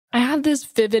have this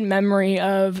vivid memory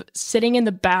of sitting in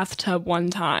the bathtub one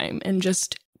time and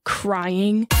just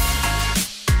crying.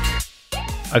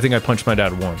 I think I punched my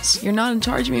dad once. You're not in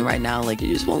charge of me right now. Like,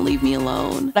 you just won't leave me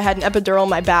alone. I had an epidural in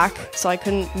my back, so I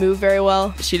couldn't move very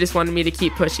well. She just wanted me to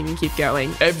keep pushing and keep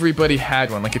going. Everybody had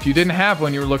one. Like, if you didn't have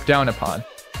one, you were looked down upon.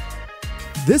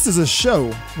 This is a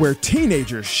show where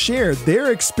teenagers share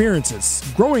their experiences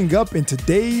growing up in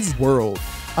today's world.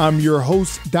 I'm your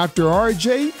host, Dr.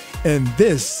 RJ, and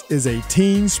this is A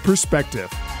Teen's Perspective.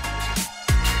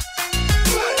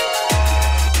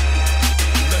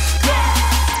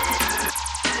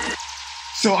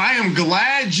 So I am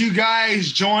glad you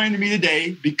guys joined me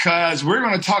today because we're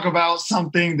going to talk about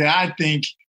something that I think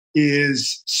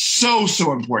is so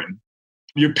important.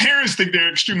 Your parents think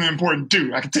they're extremely important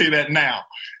too. I can tell you that now.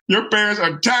 Your parents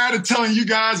are tired of telling you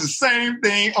guys the same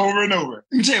thing over and over.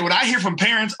 Let me tell you, what I hear from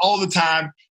parents all the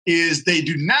time is they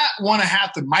do not want to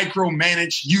have to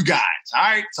micromanage you guys. All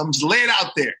right. So I'm just lay it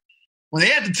out there. When they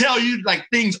have to tell you like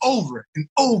things over and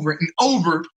over and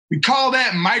over, we call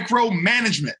that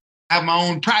micromanagement. I have my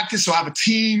own practice, so I have a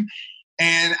team,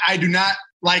 and I do not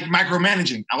like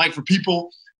micromanaging. I like for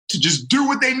people to just do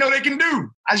what they know they can do.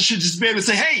 I should just be able to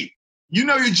say, hey, you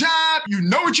know your job, you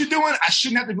know what you're doing. I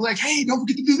shouldn't have to be like, hey, don't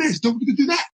forget to do this, don't forget to do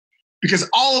that. Because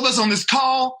all of us on this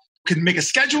call can make a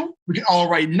schedule. We can all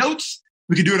write notes.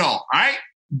 We can do it all right?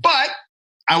 But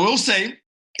I will say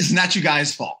it's not you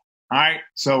guys' fault, all right?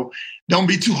 So don't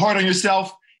be too hard on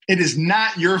yourself. It is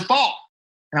not your fault.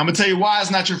 And I'm going to tell you why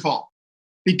it's not your fault.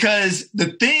 Because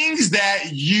the things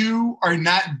that you are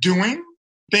not doing,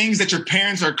 things that your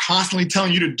parents are constantly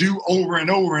telling you to do over and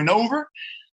over and over,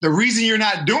 the reason you're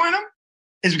not doing them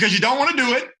is because you don't want to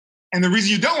do it. And the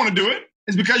reason you don't want to do it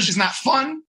is because it's just not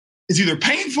fun. It's either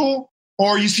painful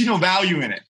or you see no value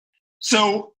in it.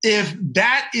 So if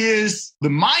that is the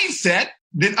mindset,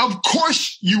 then of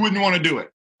course you wouldn't want to do it.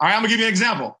 All right, I'm gonna give you an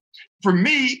example. For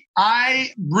me,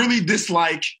 I really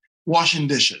dislike washing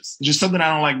dishes. It's just something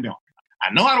I don't like doing.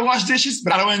 I know how to wash dishes,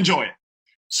 but I don't enjoy it.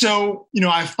 So,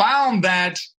 I found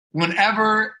that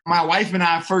whenever my wife and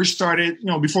I first started,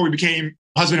 before we became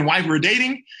husband and wife, we were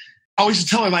dating, I always used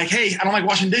to tell her like, hey, I don't like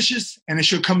washing dishes. And then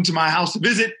she'll come to my house to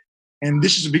visit and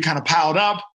dishes would be kind of piled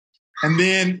up. And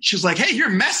then she was like, hey, you're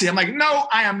messy. I'm like, no,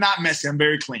 I am not messy. I'm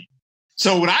very clean.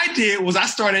 So what I did was I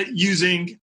started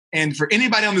using, and for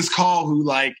anybody on this call who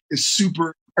like is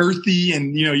super earthy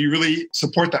and, you really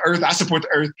support the earth. I support the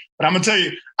earth. But I'm going to tell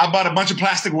you, I bought a bunch of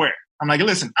plasticware. I'm like,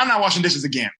 listen, I'm not washing dishes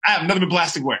again. I have nothing but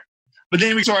plasticware. But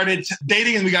then we started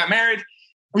dating and we got married.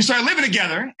 We started living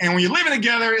together. And when you're living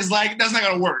together, it's like, that's not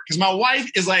going to work. Because my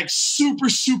wife is like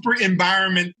super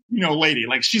environment, lady.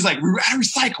 Like, she's like, we got to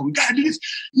recycle. We got to do this.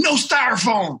 No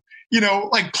styrofoam,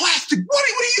 like plastic. What are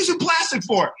you using plastic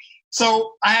for?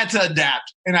 So I had to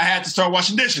adapt and I had to start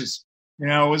washing dishes.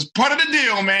 It was part of the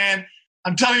deal, man.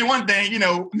 I'm telling you one thing,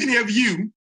 many of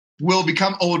you will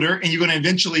become older and you're going to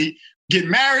eventually get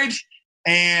married.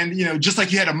 And, just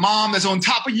like you had a mom that's on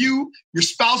top of you, your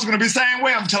spouse is going to be the same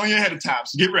way. I'm telling you ahead of time.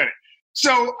 So get ready.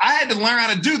 So I had to learn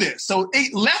how to do this. So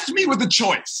it left me with a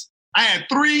choice. I had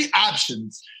three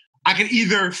options. I could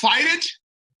either fight it,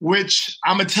 which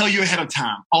I'm going to tell you ahead of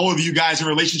time. All of you guys in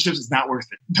relationships, it's not worth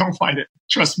it. Don't fight it.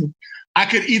 Trust me. I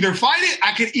could either fight it.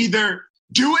 I could either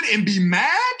do it and be mad,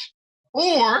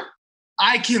 or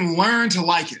I can learn to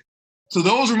like it. So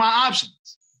those are my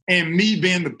options. And me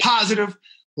being the positive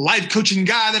life coaching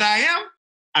guy that I am,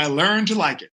 I learned to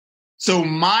like it. So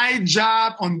my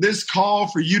job on this call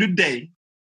for you today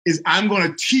is I'm going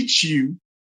to teach you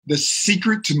the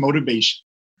secret to motivation.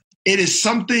 It is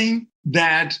something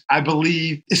that I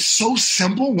believe is so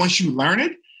simple once you learn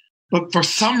it, but for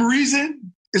some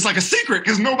reason, it's like a secret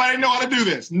because nobody knows how to do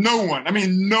this. No one.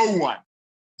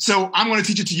 So I'm going to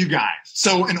teach it to you guys.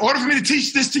 So in order for me to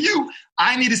teach this to you,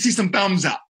 I need to see some thumbs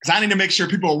up because I need to make sure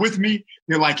people are with me.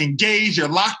 They're like engaged. They're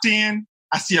locked in.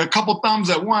 I see a couple thumbs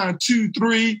up. 1, 2,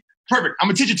 3. Perfect. I'm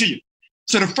going to teach it to you.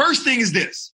 So the first thing is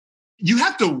this. You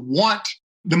have to want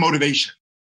the motivation.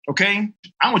 Okay.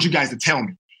 I want you guys to tell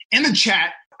me in the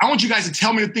chat. I want you guys to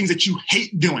tell me the things that you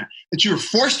hate doing, that you're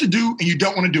forced to do and you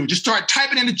don't want to do. Just start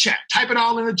typing in the chat. Type it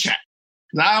all in the chat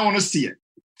because I want to see it.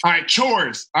 All right,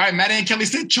 chores. All right, Maddie and Kelly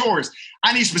said chores.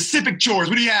 I need specific chores.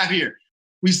 What do you have here?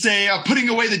 We say putting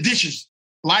away the dishes.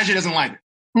 Elijah doesn't like it.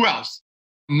 Who else?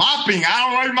 Mopping. I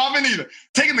don't like mopping either.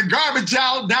 Taking the garbage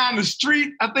out down the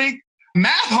street, I think.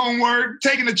 Math homework.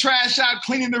 Taking the trash out,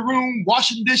 cleaning the room,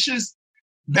 washing dishes,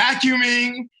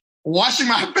 vacuuming, washing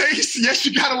my face. Yes,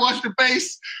 you got to wash the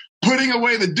face. Putting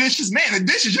away the dishes. Man, the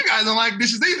dishes, you guys don't like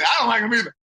dishes either. I don't like them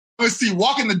either. Let's see,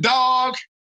 walking the dog.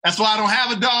 That's why I don't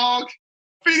have a dog.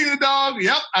 Feeding the dog.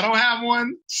 Yep, I don't have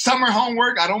one. Summer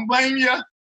homework. I don't blame you.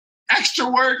 Extra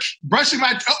work. Brushing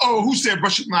my who said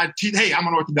brushing my teeth? Hey, I'm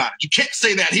an orthodontist. You can't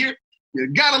say that here.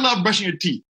 You gotta love brushing your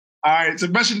teeth. All right, so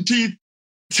brushing teeth,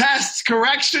 tests,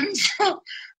 corrections. All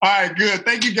right, good.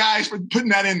 Thank you guys for putting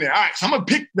that in there. All right, so I'm gonna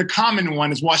pick the common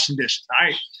one is washing dishes. All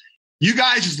right, you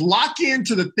guys just lock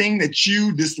into the thing that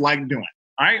you dislike doing.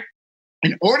 All right,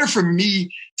 in order for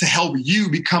me to help you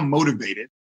become motivated,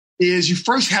 is you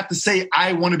first have to say,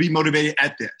 I want to be motivated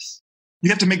at this.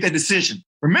 You have to make that decision.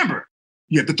 Remember,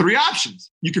 you have the three options.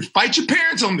 You can fight your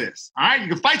parents on this. All right, you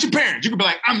can fight your parents. You can be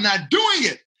like, I'm not doing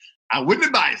it. I wouldn't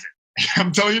advise it.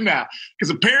 I'm telling you now,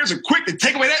 because the parents are quick to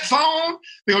take away that phone.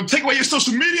 They're going to take away your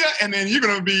social media, and then you're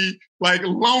going to be like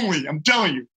lonely. I'm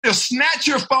telling you. They'll snatch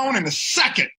your phone in a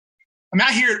second. I mean,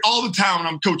 I hear it all the time when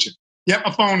I'm coaching. Yep,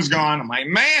 my phone is gone. I'm like,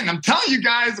 man, I'm telling you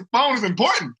guys, the phone is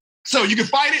important. So you can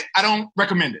fight it. I don't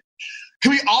recommend it.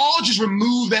 Can we all just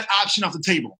remove that option off the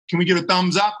table? Can we give a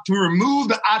thumbs up? Can we remove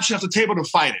the option off the table to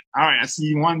fight it? All right, I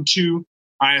see 1, 2.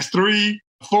 All right, that's 3,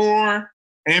 4,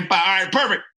 and 5. All right,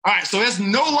 perfect. All right, so that's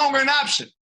no longer an option.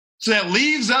 So that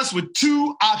leaves us with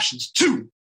two options. Two,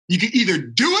 you can either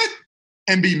do it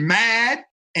and be mad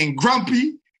and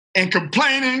grumpy and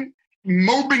complaining,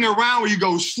 moping around where you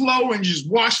go slow and you just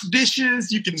wash the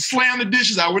dishes. You can slam the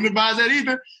dishes. I wouldn't advise that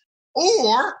either.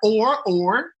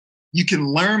 Or you can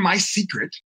learn my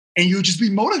secret and you'll just be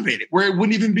motivated where it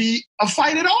wouldn't even be a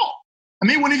fight at all. I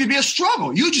mean, it wouldn't even be a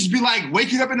struggle. You'd just be like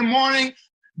waking up in the morning,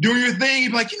 doing your thing.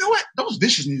 You'd be like, you know what? Those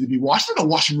dishes need to be washed. I'm going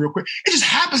to wash them real quick. It just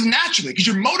happens naturally because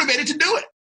you're motivated to do it.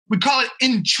 We call it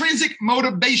intrinsic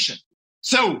motivation.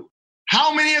 So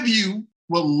how many of you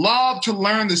will love to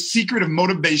learn the secret of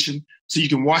motivation so you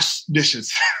can wash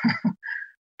dishes?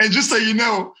 And just so you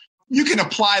know, you can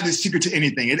apply this secret to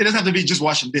anything. It doesn't have to be just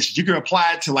washing dishes. You can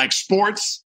apply it to like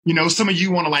sports. You know, some of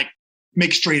you want to like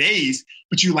make straight A's,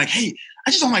 but you're like, hey,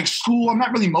 I just don't like school. I'm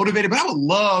not really motivated, but I would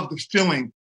love the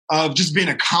feeling of just being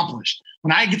accomplished.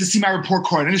 When I get to see my report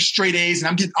card and it's straight A's and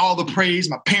I'm getting all the praise,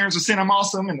 my parents are saying I'm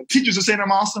awesome and the teachers are saying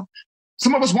I'm awesome.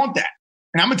 Some of us want that.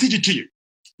 And I'm going to teach it to you.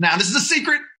 Now, this is a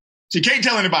secret, so you can't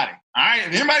tell anybody. All right.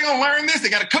 If anybody going to learn this, they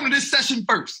got to come to this session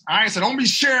first. All right. So don't be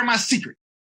sharing my secret.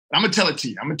 I'm going to tell it to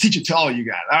you. I'm going to teach it to all of you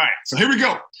guys. All right. So here we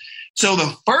go. So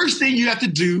the first thing you have to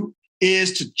do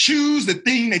is to choose the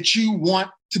thing that you want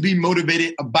to be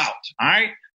motivated about. All right.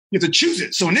 You have to choose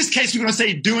it. So in this case, we're going to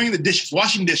say doing the dishes,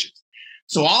 washing dishes.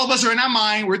 So all of us are in our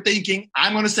mind. We're thinking,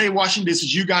 I'm going to say washing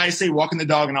dishes. You guys say walking the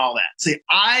dog and all that. Say,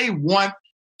 I want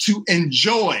to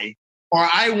enjoy or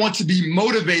I want to be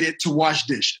motivated to wash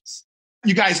dishes.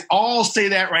 You guys all say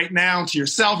that right now to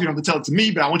yourself. You don't have to tell it to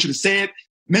me, but I want you to say it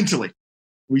mentally.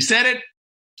 We said it.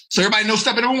 So everybody knows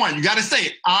step number one. You got to say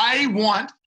it. I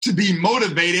want to be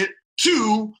motivated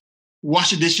to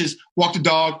wash the dishes, walk the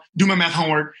dog, do my math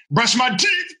homework, brush my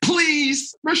teeth,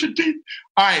 please. Brush your teeth.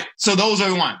 All right. So those are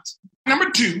the ones. Number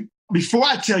two, before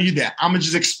I tell you that, I'm going to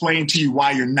just explain to you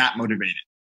why you're not motivated.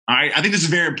 All right. I think this is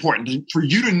very important for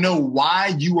you to know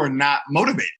why you are not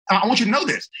motivated. I want you to know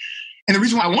this. And the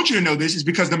reason why I want you to know this is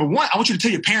because number one, I want you to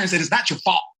tell your parents that it's not your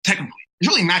fault, technically. It's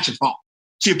really not your fault.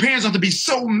 So your parents don't have to be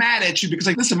so mad at you because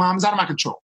like, listen, mom, it's out of my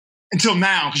control. Until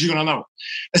now, because you're going to know.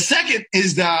 The second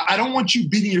is that I don't want you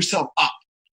beating yourself up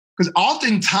because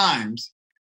oftentimes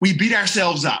we beat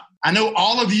ourselves up. I know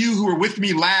all of you who were with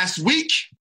me last week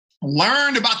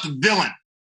learned about the villain.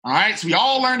 All right. So we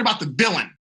all learned about the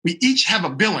villain. We each have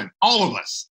a villain, all of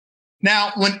us.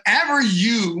 Now, whenever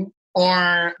you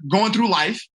are going through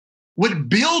life, what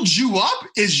builds you up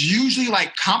is usually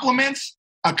like compliments,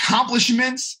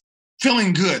 accomplishments,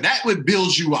 feeling good. That would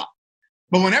build you up.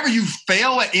 But whenever you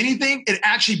fail at anything, it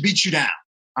actually beats you down.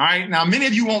 All right. Now, many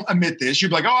of you won't admit this.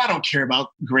 You're like, oh, I don't care about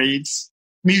grades.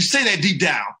 I mean, you say that deep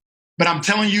down, but I'm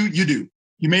telling you, you do.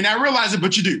 You may not realize it,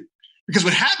 but you do. Because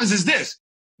what happens is this.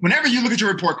 Whenever you look at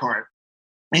your report card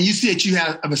and you see that you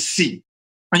have a C,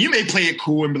 and you may play it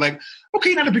cool and be like,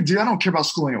 okay, not a big deal. I don't care about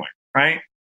school anyway. Right.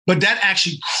 But that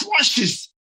actually crushes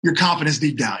your confidence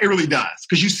deep down. It really does.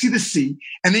 Because you see the C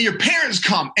and then your parents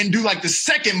come and do like the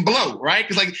second blow, right?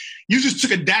 Because like you just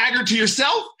took a dagger to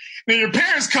yourself. Then your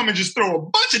parents come and just throw a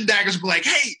bunch of daggers and be like,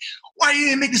 hey, why you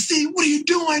didn't make the C? What are you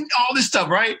doing? All this stuff,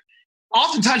 right?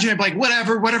 Oftentimes you're like,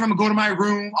 whatever, I'm going to go to my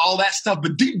room, all that stuff.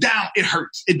 But deep down, it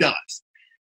hurts. It does.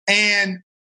 And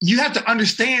you have to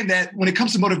understand that when it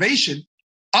comes to motivation,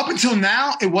 up until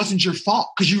now, it wasn't your fault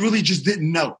because you really just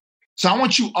didn't know. So I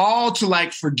want you all to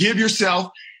like forgive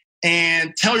yourself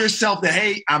and tell yourself that,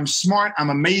 hey, I'm smart, I'm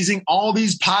amazing, all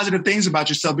these positive things about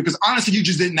yourself, because honestly, you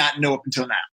just did not know up until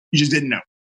now. You just didn't know.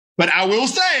 But I will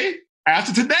say,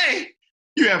 after today,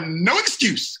 you have no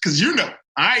excuse because you know.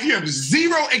 All right, you have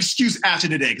zero excuse after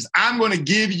today because I'm going to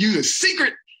give you the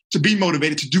secret to be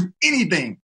motivated to do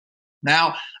anything.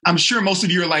 Now, I'm sure most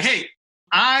of you are like, hey,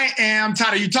 I am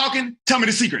tired of you talking. Tell me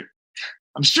the secret.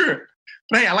 I'm sure.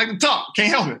 But hey, I like to talk. Can't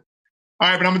help it. All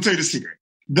right, but I'm going to tell you the secret.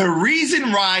 The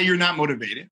reason why you're not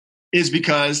motivated is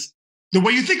because the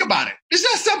way you think about it. It's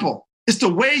that simple. It's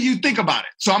the way you think about it.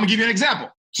 So I'm going to give you an example.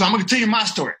 So I'm going to tell you my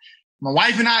story. My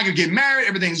wife and I could get married.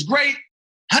 Everything's great.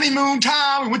 Honeymoon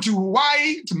time. We went to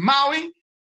Hawaii, to Maui.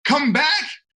 Come back.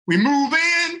 We move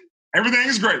in. Everything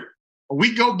is great. A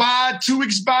week go by, 2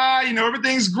 weeks by.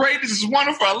 Everything's great. This is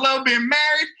wonderful. I love being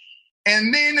married.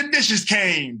 And then the dishes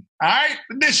came. All right?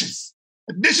 The dishes.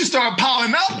 The dishes started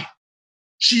piling up.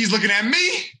 She's looking at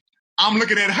me. I'm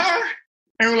looking at her.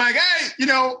 And we're like, hey,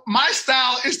 my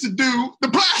style is to do the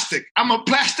plastic. I'm a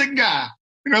plastic guy.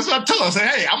 So I told her, I said,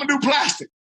 hey, I'm going to do plastic.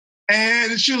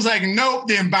 And she was like, nope,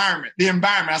 the environment.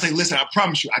 I say, listen, I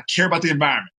promise you, I care about the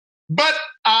environment. But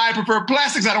I prefer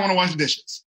plastics. I don't want to wash the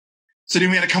dishes. So then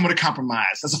we had to come with a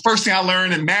compromise. That's the first thing I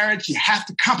learned in marriage. You have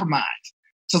to compromise.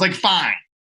 So it's like, fine,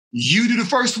 you do the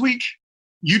first week.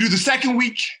 You do the second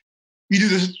week. You do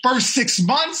the first 6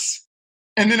 months.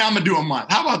 And then I'm going to do a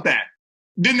month. How about that?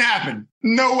 Didn't happen.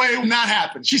 No way it will not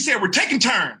happen. She said, we're taking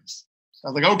turns. So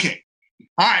I was like, okay.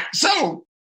 All right. So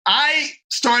I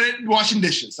started washing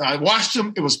dishes. I washed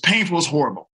them. It was painful. It was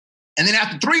horrible. And then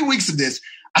after 3 weeks of this,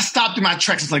 I stopped in my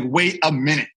tracks. It's like, wait a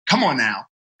minute. Come on now.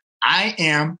 I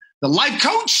am the life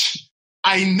coach.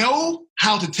 I know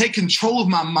how to take control of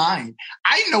my mind.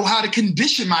 I know how to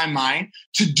condition my mind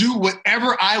to do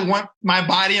whatever I want my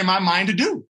body and my mind to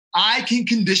do. I can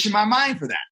condition my mind for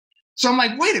that. So I'm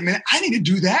like, wait a minute, I need to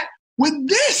do that with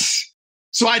this.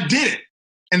 So I did it.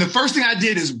 And the first thing I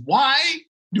did is, why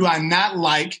do I not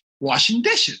like washing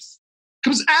dishes?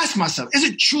 Because ask myself, is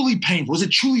it truly painful? Is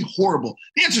it truly horrible?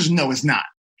 The answer is no, it's not.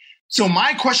 So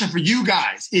my question for you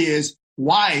guys is,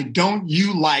 why don't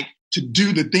you like to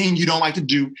do the thing you don't like to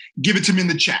do? Give it to me in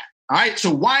the chat. All right.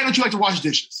 So why don't you like to wash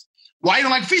dishes? Why you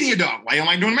don't like feeding your dog? Why you don't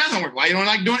like doing math homework? Why you don't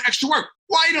like doing extra work?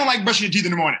 Why you don't like brushing your teeth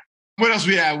in the morning? What else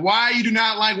we have? Why you do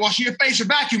not like washing your face or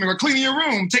vacuuming or cleaning your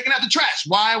room, taking out the trash?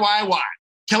 Why?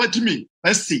 Tell it to me.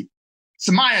 Let's see.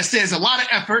 Samaya says a lot of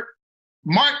effort.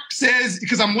 Mark says,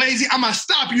 because I'm lazy. I'm going to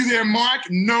stop you there, Mark.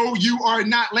 No, you are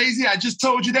not lazy. I just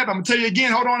told you that, but I'm going to tell you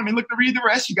again. Hold on. Let me look to read the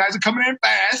rest. You guys are coming in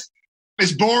fast.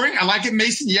 It's boring. I like it,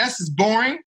 Mason. Yes, it's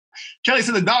boring. Kelly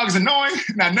said the dog is annoying,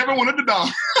 and I never wanted the dog.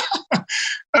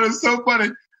 That is so funny.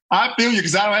 I feel you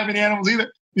because I don't have any animals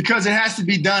either. Because it has to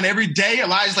be done every day.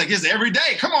 Elijah's like, it's every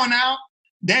day. Come on now.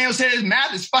 Daniel says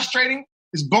math is frustrating.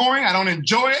 It's boring. I don't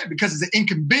enjoy it because it's an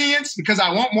inconvenience, because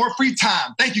I want more free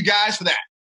time. Thank you guys for that.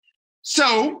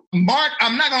 So, Mark,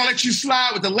 I'm not going to let you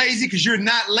slide with the lazy because you're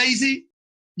not lazy.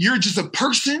 You're just a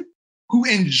person who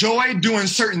enjoy doing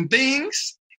certain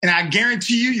things. And I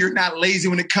guarantee you, you're not lazy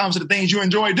when it comes to the things you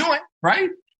enjoy doing, right?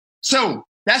 So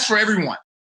that's for everyone.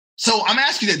 So I'm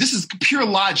asking you that. This is pure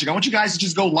logic. I want you guys to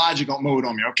just go logic mode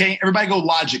on me, okay? Everybody go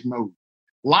logic mode.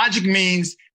 Logic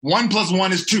means 1 +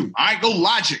 1 is 2. All right, go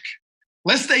logic.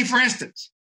 Let's say, for instance,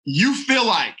 you feel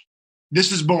like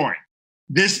this is boring.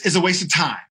 This is a waste of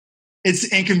time.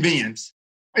 It's inconvenience.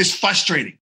 It's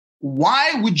frustrating.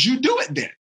 Why would you do it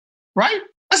then? Right?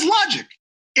 That's logic.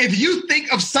 If you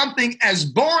think of something as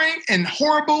boring and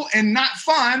horrible and not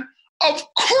fun, of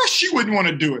course you wouldn't want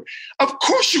to do it. Of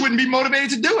course you wouldn't be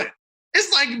motivated to do it.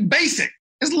 It's like basic.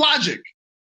 It's logic.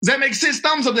 Does that make sense?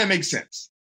 Thumbs up, that makes sense.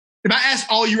 If I ask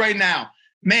all you right now,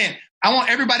 man, I want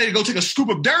everybody to go take a scoop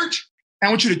of dirt, and I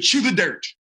want you to chew the dirt.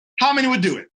 How many would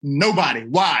do it? Nobody.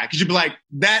 Why? Because you'd be like,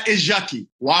 that is yucky.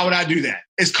 Why would I do that?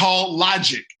 It's called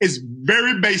logic. It's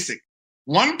very basic.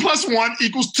 1 + 1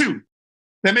 = 2.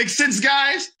 That makes sense,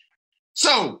 guys?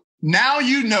 So now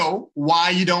you know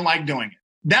why you don't like doing it.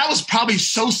 That was probably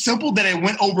so simple that it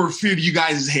went over a few of you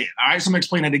guys' head. All right, so I'm going to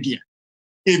explain that again.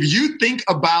 If you think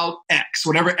about X,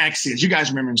 whatever X is, you guys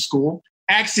remember in school,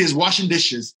 X is washing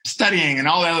dishes, studying, and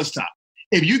all that other stuff.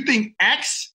 If you think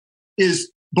X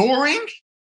is boring,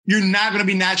 you're not going to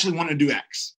be naturally wanting to do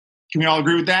X. Can we all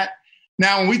agree with that?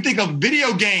 Now, when we think of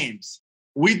video games,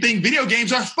 we think video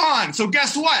games are fun. So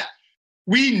guess what?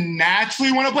 We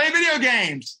naturally want to play video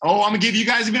games. Oh, I'm going to give you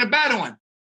guys even a better one.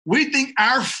 We think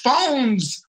our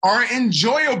phones are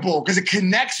enjoyable because it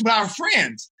connects with our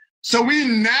friends. So we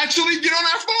naturally get on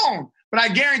our phone. But I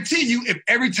guarantee you, if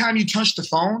every time you touch the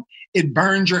phone, it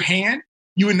burned your hand,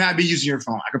 you would not be using your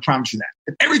phone. I can promise you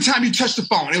that. If every time you touch the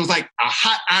phone, it was like a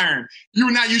hot iron, you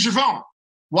would not use your phone.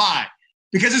 Why?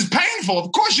 Because it's painful.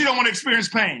 Of course you don't want to experience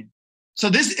pain. So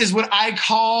this is what I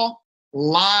call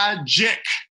logic.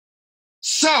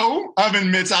 So,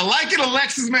 oven mitts. I like it,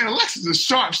 Alexis, man. Alexis is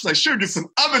sharp. She's like, sure, get some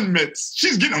oven mitts.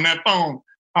 She's getting on that phone.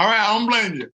 All right, I don't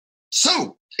blame you.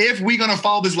 So, if we're going to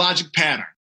follow this logic pattern,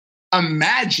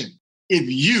 imagine if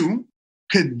you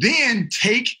could then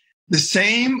take the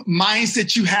same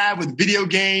mindset you have with video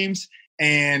games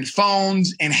and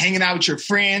phones and hanging out with your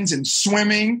friends and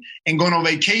swimming and going on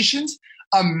vacations.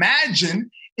 Imagine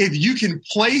if you can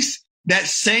place that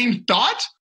same thought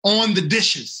on the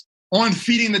dishes, on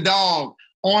feeding the dog,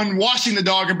 on washing the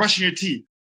dog and brushing your teeth.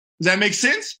 Does that make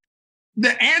sense?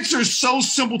 The answer is so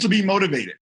simple to be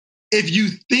motivated. If you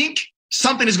think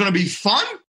something is going to be fun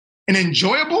and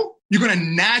enjoyable, you're going to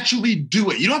naturally do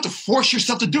it. You don't have to force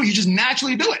yourself to do it. You just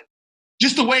naturally do it.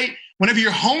 Just the way whenever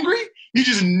you're hungry, you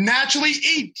just naturally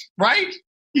eat, right?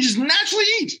 You just naturally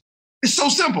eat. It's so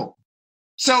simple.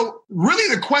 So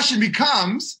really the question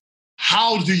becomes,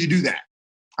 how do you do that?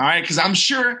 All right. Because I'm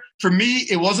sure for me,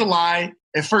 it was a lie.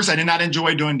 At first, I did not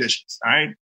enjoy doing dishes. All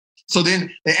right. So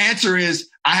then the answer is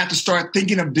I have to start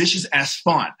thinking of dishes as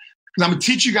fun. Because I'm going to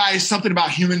teach you guys something about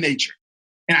human nature.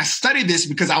 And I studied this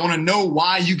because I want to know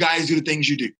why you guys do the things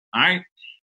you do. All right.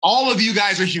 All of you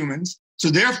guys are humans. So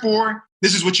therefore,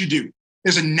 this is what you do.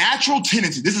 There's a natural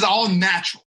tendency. This is all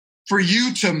natural for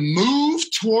you to move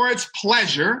towards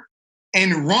pleasure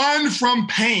and run from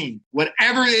pain,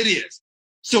 whatever it is.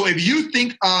 So if you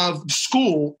think of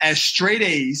school as straight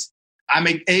A's, I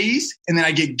make A's and then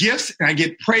I get gifts and I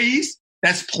get praise.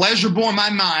 That's pleasurable in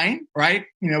my mind, right?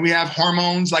 You know, we have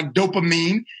hormones like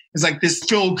dopamine. It's like this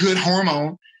feel-good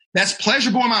hormone. That's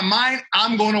pleasurable in my mind.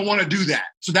 I'm going to want to do that.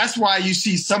 So that's why you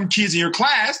see some kids in your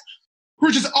class who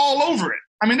are just all over it.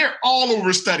 I mean, they're all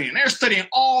over studying. They're studying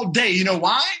all day. You know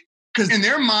why? Because in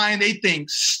their mind, they think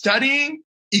studying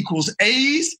equals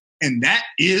A's, and that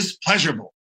is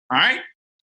pleasurable. All right?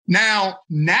 Now,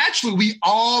 naturally, we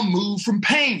all move from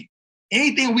pain.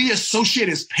 Anything we associate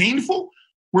as painful,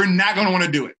 we're not going to want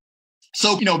to do it.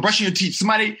 So, you know, brushing your teeth,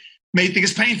 somebody may think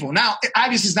it's painful. Now,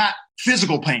 obviously, it's not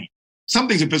physical pain. Some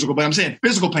things are physical, but I'm saying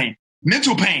physical pain,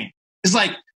 mental pain. It's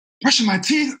like brushing my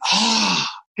teeth.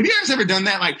 Have you guys ever done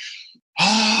that? Like,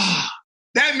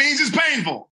 that means it's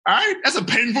painful. All right? That's a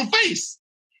painful face.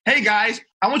 Hey, guys,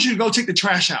 I want you to go take the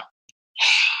trash out.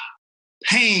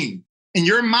 Pain. In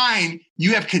your mind,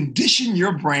 you have conditioned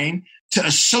your brain to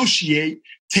associate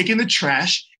taking the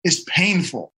trash is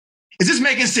painful. Is this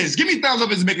making sense? Give me a thumbs up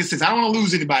if it's making sense. I don't want to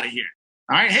lose anybody here.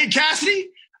 All right? Hey, Cassidy,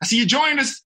 I see you joined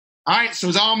us. All right? So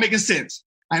it's all making sense.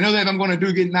 I know that if I'm going to do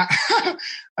it, not.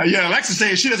 Yeah, Alexa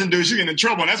says she doesn't do it, she's getting in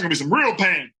trouble, and that's going to be some real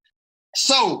pain.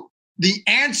 So the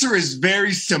answer is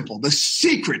very simple. The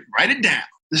secret, write it down,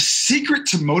 the secret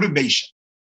to motivation.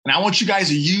 And I want you guys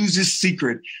to use this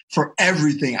secret for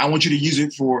everything. I want you to use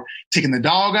it for taking the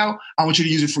dog out. I want you to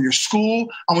use it for your school.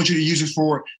 I want you to use it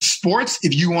for sports.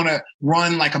 If you want to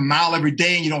run like a mile every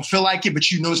day and you don't feel like it, but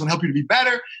you know it's going to help you to be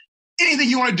better. Anything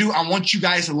you want to do, I want you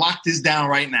guys to lock this down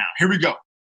right now. Here we go.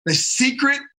 The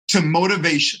secret to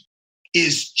motivation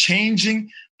is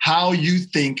changing how you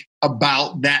think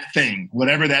about that thing,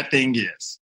 whatever that thing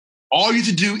is. All you have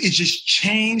to do is just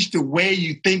change the way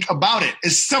you think about it.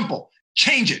 It's simple.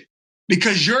 Change it,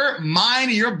 because your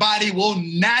mind and your body will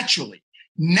naturally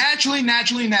do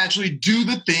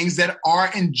the things that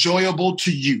are enjoyable to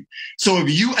you. So if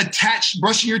you attach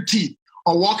brushing your teeth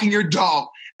or walking your dog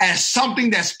as something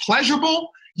that's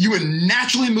pleasurable, you would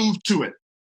naturally move to it.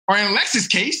 Or in Alexa's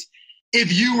case,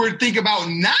 if you were to think about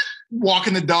not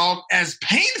walking the dog as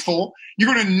painful,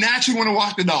 you're going to naturally want to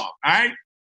walk the dog. All right.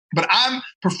 But I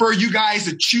prefer you guys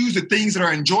to choose the things that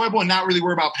are enjoyable and not really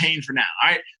worry about pain for now.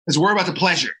 All right. Let's worry about the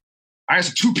pleasure. All right.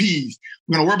 So 2 P's.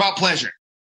 We're going to worry about pleasure.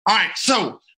 All right.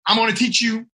 So I'm going to teach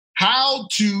you how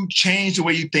to change the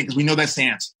way you think, because we know that's the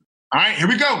answer. All right. Here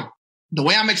we go. The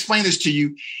way I'm explaining this to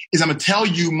you is I'm going to tell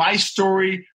you my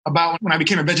story about when I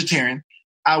became a vegetarian.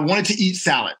 I wanted to eat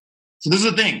salad. So this is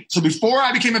the thing. So before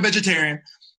I became a vegetarian,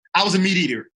 I was a meat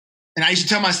eater. And I used to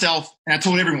tell myself, and I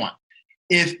told everyone,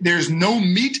 if there's no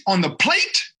meat on the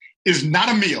plate, it's not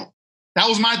a meal. That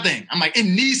was my thing. I'm like, it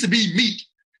needs to be meat.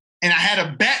 And I had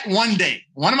a bet one day.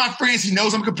 One of my friends, he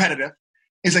knows I'm competitive.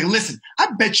 He's like, listen, I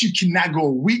bet you cannot go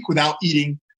a week without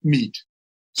eating meat.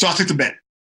 So I took the bet.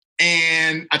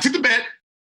 And I took the bet,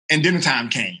 and dinner time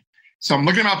came. So I'm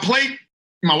looking at my plate, and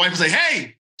my wife was like,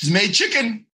 hey, just made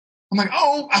chicken. I'm like,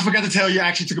 oh, I forgot to tell you I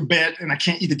actually took a bet, and I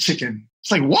can't eat the chicken.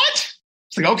 It's like, what?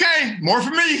 It's like, okay, more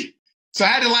for me. So I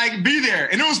had to be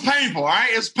there, and it was painful, all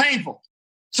right? It was painful.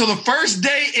 So the first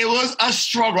day, it was a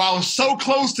struggle. I was so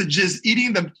close to just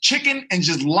eating the chicken and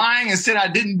just lying and said I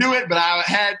didn't do it, but I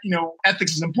had,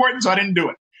 ethics is important, so I didn't do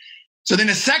it. So then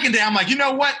the second day, I'm like, you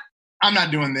know what? I'm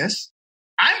not doing this.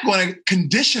 I'm going to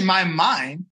condition my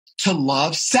mind to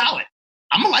love salad.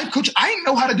 I'm a life coach. I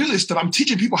know how to do this stuff. I'm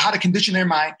teaching people how to condition their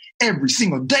mind every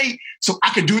single day so I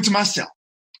could do it to myself.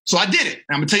 So I did it. And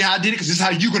I'm going to tell you how I did it because this is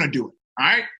how you're going to do it. All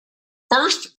right.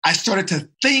 First, I started to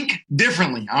think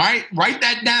differently. All right. Write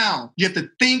that down. You have to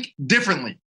think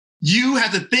differently. You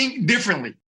have to think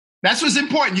differently. That's what's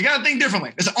important. You got to think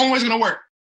differently. It's the only way it's going to work.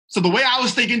 So the way I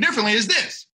was thinking differently is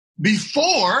this.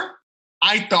 Before,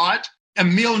 I thought a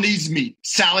meal needs meat.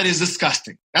 Salad is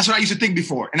disgusting. That's what I used to think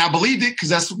before. And I believed it because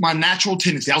that's my natural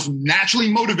tendency. I was naturally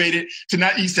motivated to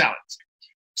not eat salads.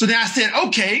 So then I said,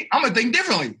 okay, I'm going to think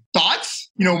differently.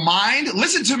 Thoughts, mind,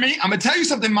 listen to me. I'm going to tell you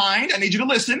something, mind. I need you to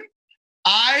listen.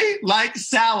 I like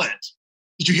salad.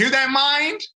 Did you hear that,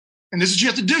 mind? And this is what you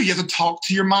have to do. You have to talk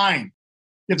to your mind.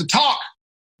 You have to talk.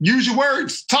 Use your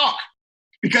words. Talk.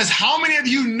 Because how many of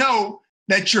you know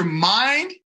that your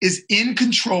mind is in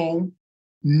control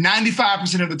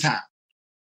 95% of the time?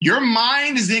 Your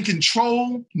mind is in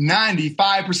control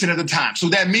 95% of the time. So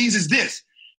that means is this.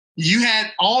 You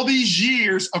had all these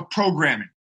years of programming.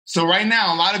 So right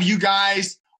now, a lot of you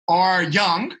guys are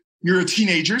young. You're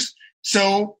teenagers.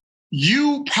 So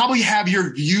you probably have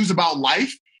your views about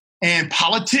life and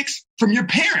politics from your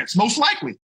parents, most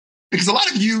likely. Because a lot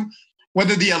of you,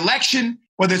 whether the election,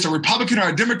 whether it's a Republican or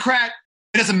a Democrat,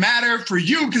 it doesn't matter for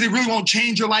you because it really won't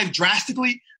change your life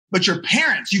drastically. But your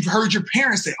parents, you've heard your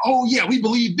parents say, oh, yeah, we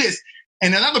believe this.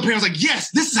 And another parent's like, yes,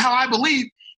 this is how I believe.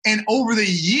 And over the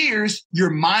years, your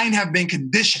mind have been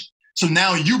conditioned. So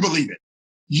now you believe it.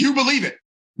 You believe it.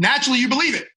 Naturally, you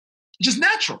believe it. It's just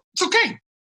natural. It's okay.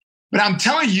 But I'm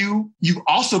telling you, you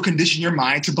also condition your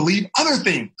mind to believe other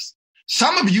things.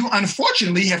 Some of you,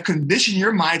 unfortunately, have conditioned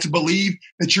your mind to believe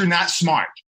that you're not smart.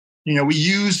 We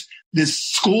use this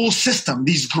school system,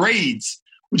 these grades,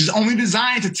 which is only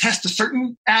designed to test a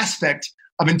certain aspect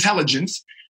of intelligence.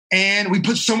 And we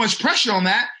put so much pressure on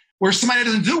that where somebody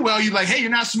doesn't do well, you're like, hey,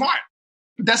 you're not smart.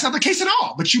 But that's not the case at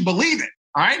all. But you believe it.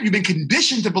 All right. You've been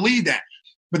conditioned to believe that.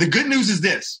 But the good news is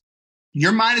this.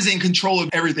 Your mind is in control of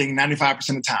everything 95%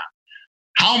 of the time.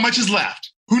 How much is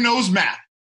left? Who knows math?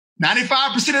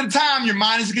 95% of the time, your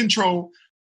mind is in control.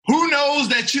 Who knows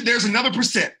that there's another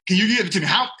percent? Can you give it to me?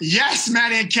 Yes,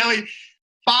 Matt and Kelly,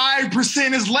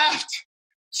 5% is left.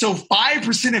 So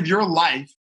 5% of your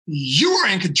life, you are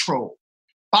in control.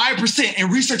 5%.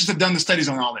 And researchers have done the studies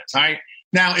on all this. All right.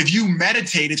 Now, if you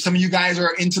meditate, if some of you guys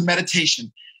are into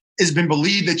meditation, it's been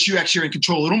believed that you actually are in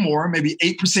control a little more, maybe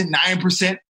 8%,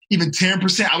 9%, even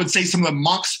 10%. I would say some of the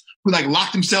monks who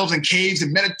lock themselves in caves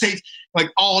and meditate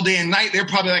all day and night, they're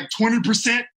probably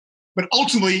 20%. But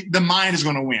ultimately, the mind is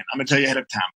going to win. I'm going to tell you ahead of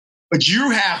time. But you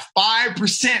have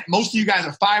 5%. Most of you guys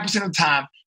are 5% of the time.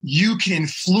 You can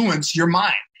influence your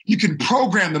mind. You can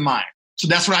program the mind. So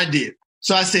that's what I did.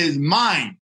 So I said,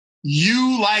 mind,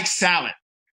 you like salad.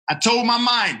 I told my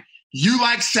mind, you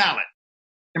like salad.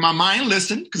 And my mind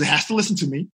listened because it has to listen to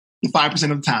me the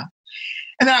 5% of the time.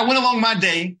 And then I went along my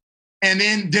day and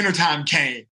then dinner time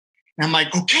came. And I'm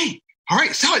like, okay, all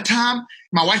right, salad time.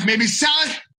 My wife made me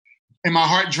salad and my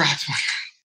heart dropped.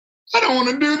 I don't want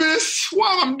to do this.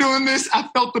 While I'm doing this, I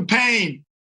felt the pain.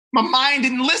 My mind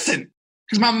didn't listen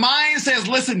because my mind says,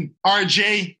 listen,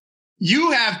 RJ,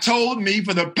 you have told me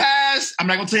for the past, I'm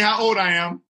not going to tell you how old I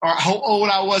am or how old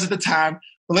I was at the time,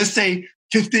 but let's say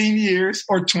 15 years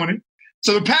or 20.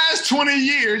 So the past 20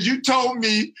 years, you told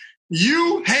me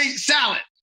you hate salad.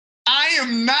 I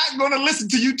am not going to listen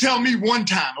to you tell me one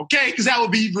time, okay? Because that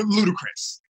would be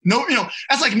ludicrous. No,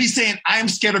 that's like me saying I am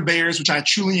scared of bears, which I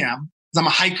truly am, because I'm a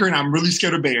hiker and I'm really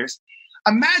scared of bears.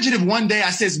 Imagine if one day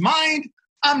I says, mind,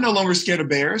 I'm no longer scared of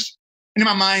bears. And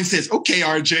then my mind says, okay,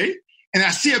 RJ. And I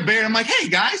see a bear and I'm like, hey,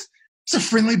 guys, it's a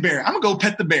friendly bear. I'm going to go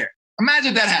pet the bear. Imagine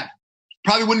if that happened.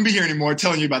 Probably wouldn't be here anymore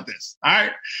telling you about this. All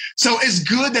right. So it's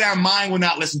good that our mind will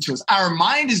not listen to us. Our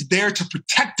mind is there to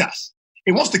protect us.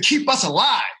 It wants to keep us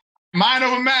alive. Mind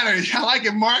over matter. I like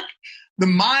it, Mark. The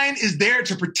mind is there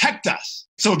to protect us.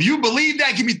 So if you believe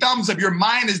that, give me thumbs up. Your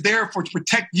mind is there to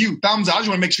protect you. Thumbs up. I just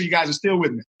want to make sure you guys are still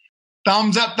with me.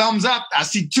 Thumbs up, thumbs up. I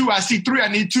see 2. I see 3. I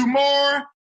need 2 more.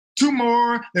 2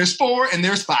 more. There's 4 and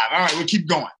there's 5. All right, we'll keep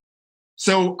going.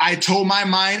 So I told my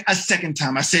mind a second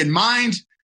time. I said, mind,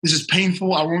 this is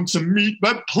painful. I want some meat,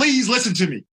 but please listen to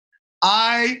me.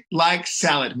 I like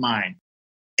salad, mind.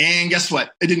 And guess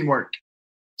what? It didn't work.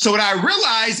 So what I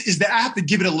realized is that I have to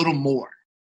give it a little more.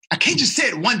 I can't just say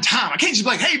it one time. I can't just be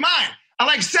like, hey, mind, I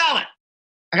like salad.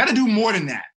 I got to do more than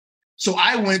that. So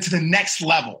I went to the next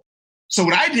level. So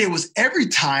what I did was every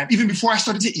time, even before I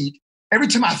started to eat, every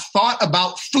time I thought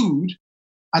about food,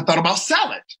 I thought about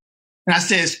salad. And I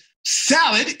says,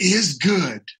 salad is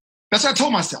good. That's what I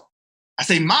told myself. I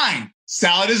say, mind,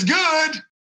 salad is good.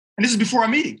 And this is before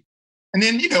I'm eating. And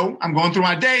then, I'm going through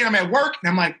my day and I'm at work and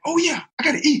I'm like, oh yeah, I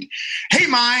got to eat. Hey,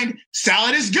 mind,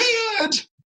 salad is good.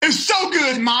 It's so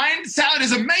good, mind. Salad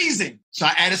is amazing. So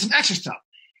I added some extra stuff.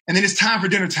 And then it's time for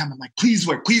dinner time. I'm like, please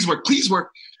work, please work, please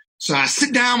work. So I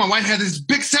sit down. My wife has this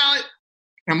big salad.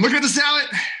 And I'm looking at the salad.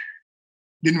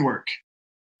 Didn't work.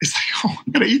 It's like, oh,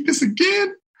 I'm going to eat this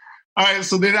again. All right.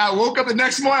 So then I woke up the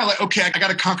next morning. I'm like, okay, I got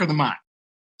to conquer the mind.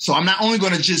 So I'm not only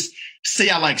going to just say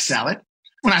I like salad.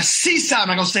 When I see salad,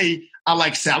 I'm not going to say I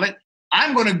like salad.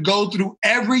 I'm going to go through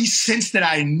every sense that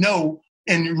I know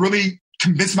and really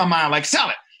convince my mind I like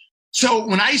salad. So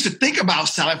when I used to think about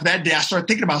salad for that day, I started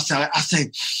thinking about salad. I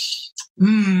say,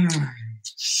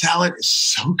 salad is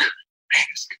so good. Man,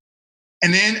 it's good.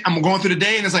 And then I'm going through the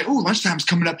day and it's like, ooh, lunchtime's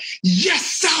coming up. Yes,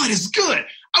 salad is good.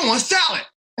 I want salad.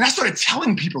 And I started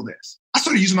telling people this. I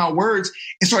started using my words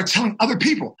and started telling other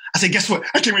people. I said, guess what?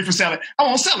 I can't wait for salad. I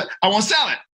want salad. I want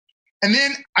salad. And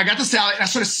then I got the salad and I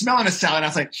started smelling the salad. And I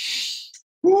was like,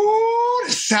 ooh,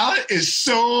 the salad is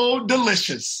so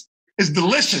delicious. It's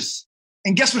delicious.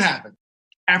 And guess what happened?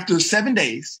 After 7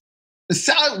 days, the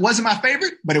salad wasn't my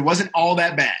favorite, but it wasn't all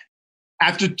that bad.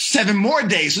 After 7 more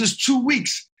days, so this 2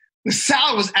 weeks, the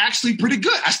salad was actually pretty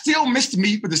good. I still missed the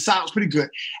meat, but the salad was pretty good.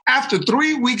 After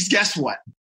 3 weeks, guess what?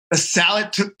 The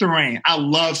salad took the reign. I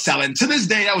love salad. And to this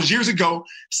day, that was years ago,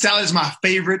 salad is my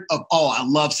favorite of all. I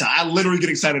love salad. I literally get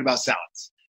excited about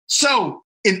salads. So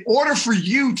in order for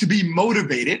you to be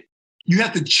motivated, you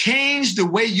have to change the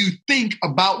way you think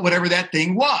about whatever that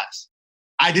thing was.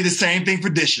 I did the same thing for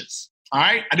dishes. All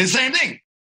right. I did the same thing.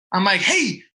 I'm like,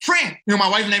 hey, Fran, my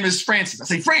wife's name is Frances. I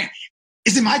say, Fran,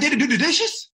 is it my day to do the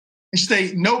dishes? And she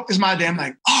say, nope, it's my day. I'm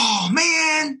like, oh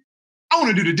man, I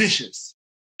want to do the dishes.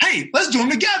 Hey, let's do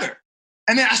them together.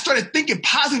 And then I started thinking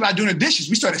positive about doing the dishes.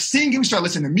 We started singing. We started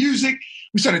listening to music.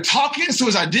 We started talking. So it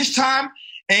was our dish time.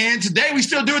 And today we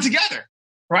still do it together.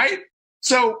 Right.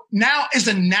 So now it's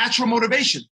a natural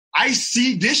motivation. I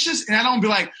see dishes and I don't be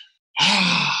like,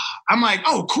 I'm like,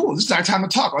 oh, cool. This is our time to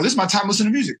talk. Or this is my time to listen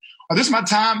to music. Or this is my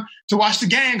time to watch the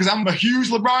game because I'm a huge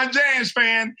LeBron James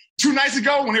fan. 2 nights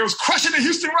ago when he was crushing the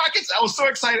Houston Rockets, I was so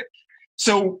excited.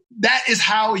 So that is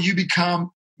how you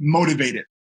become motivated.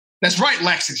 That's right,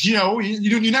 Lexus.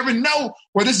 You never know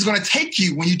where this is going to take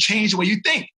you when you change the way you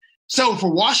think. So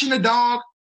for washing the dog,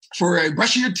 for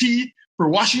brushing your teeth, for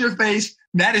washing your face,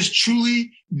 that is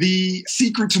truly the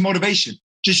secret to motivation.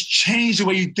 Just change the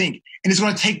way you think. And it's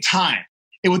going to take time.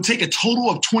 It will take a total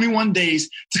of 21 days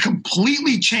to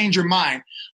completely change your mind.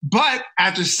 But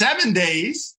after 7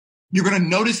 days, you're going to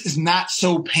notice it's not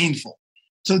so painful.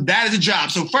 So that is a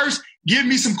job. So first, give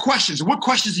me some questions. What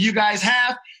questions do you guys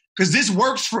have? Because this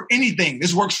works for anything.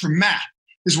 This works for math.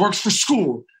 This works for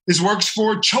school. This works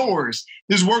for chores.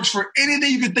 This works for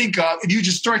anything you can think of if you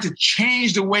just start to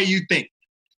change the way you think.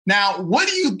 Now, what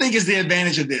do you think is the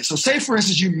advantage of this? So say, for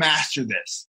instance, you master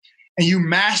this and you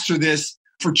master this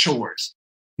for chores.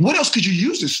 What else could you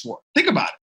use this for? Think about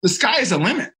it. The sky is the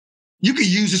limit. You could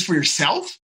use this for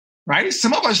yourself, right?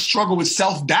 Some of us struggle with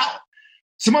self-doubt.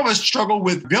 Some of us struggle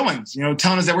with villains,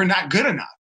 telling us that we're not good enough.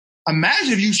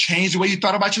 Imagine if you changed the way you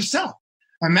thought about yourself.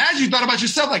 Imagine you thought about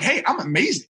yourself like, hey, I'm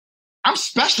amazing. I'm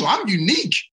special. I'm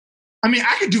unique.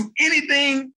 I could do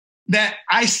anything that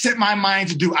I set my mind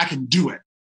to do. I can do it.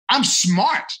 I'm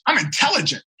smart. I'm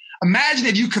intelligent. Imagine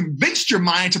if you convinced your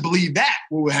mind to believe that,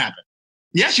 what would happen?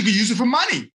 Yes, you could use it for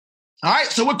money. All right.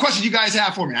 So what questions you guys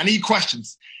have for me? I need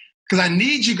questions because I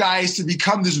need you guys to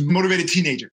become this motivated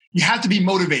teenager. You have to be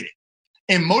motivated.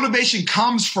 And motivation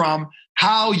comes from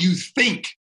how you think,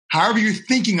 however you're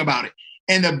thinking about it.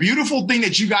 And the beautiful thing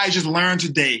that you guys just learned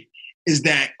today is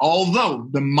that although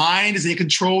the mind is in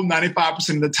control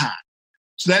 95% of the time,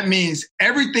 so that means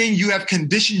everything you have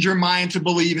conditioned your mind to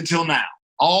believe until now,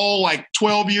 all like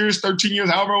 12 years, 13 years,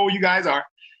 however old you guys are,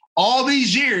 all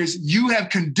these years, you have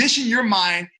conditioned your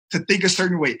mind to think a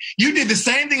certain way. You did the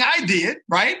same thing I did,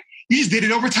 right? You just did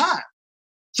it over time.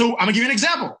 So I'm going to give you an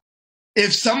example.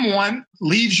 If someone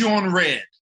leaves you on red,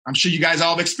 I'm sure you guys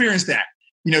all have experienced that.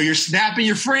 You're snapping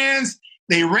your friends,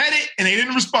 they read it and they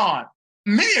didn't respond.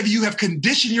 Many of you have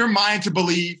conditioned your mind to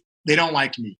believe they don't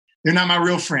like me. They're not my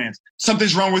real friends.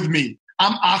 Something's wrong with me.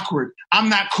 I'm awkward. I'm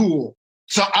not cool.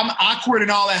 So I'm awkward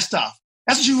and all that stuff.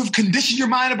 That's what you have conditioned your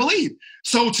mind to believe.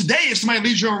 So today, if somebody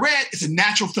leaves you on red, it's a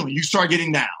natural feeling. You start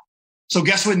getting down. So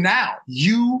guess what now?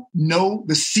 You know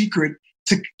the secret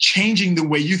to changing the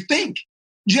way you think.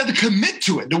 You have to commit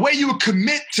to it. The way you would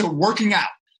commit to working out,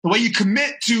 the way you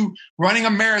commit to running a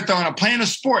marathon or playing a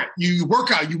sport, you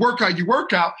work out.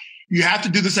 You have to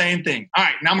do the same thing. All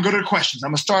right, now I'm going to go to the questions. I'm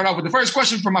going to start off with the first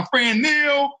question from my friend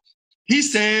Neil. He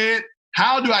said,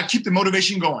 How do I keep the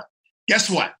motivation going? Guess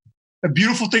what? The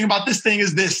beautiful thing about this thing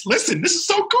is this. Listen, this is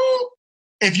so cool.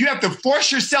 If you have to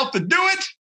force yourself to do it,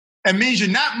 it means you're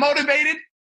not motivated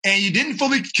and you didn't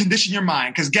fully condition your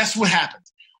mind. Because guess what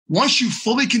happens? Once you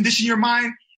fully condition your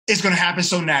mind, it's going to happen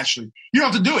so naturally. You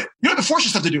don't have to do it. You don't have to force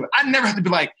yourself to do it. I never have to be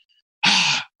like,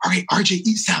 all right, RJ,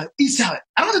 eat salad, eat salad.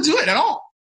 I don't have to do it at all.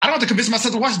 I don't have to convince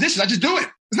myself to wash dishes. I just do it.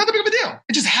 It's not that big of a deal.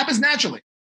 It just happens naturally.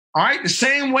 All right. The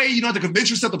same way you don't have to convince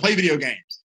yourself to play video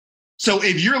games. So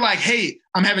if you're like, hey,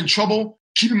 I'm having trouble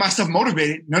keeping myself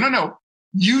motivated. No.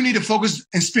 You need to focus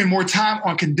and spend more time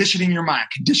on conditioning your mind.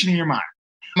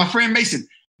 My friend Mason,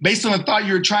 based on the thought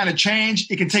you're trying to change,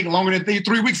 it can take longer than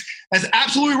 3 weeks. That's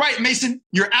absolutely right, Mason.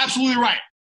 You're absolutely right.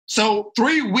 So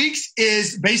 3 weeks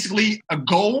is basically a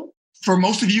goal for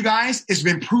most of you guys. It's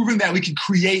been proven that we can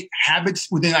create habits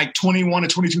within like 21 to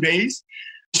 22 days.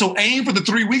 So aim for the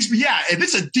 3 weeks. But yeah, if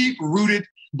it's a deep-rooted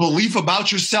belief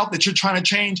about yourself that you're trying to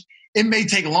change, it may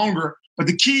take longer. But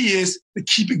the key is to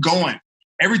keep it going.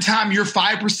 Every time you're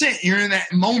 5%, you're in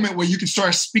that moment where you can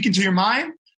start speaking to your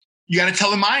mind. You got to tell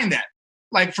the mind that.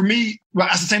 Like for me,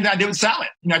 that's the same thing I did with salad.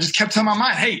 I just kept telling my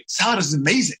mind, hey, salad is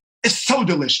amazing. It's so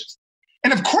delicious.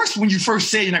 And of course, when you first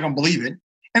say it, you're not going to believe it.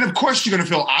 And of course, you're going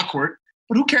to feel awkward.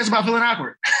 But who cares about feeling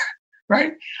awkward?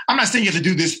 Right? I'm not saying you have to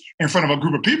do this in front of a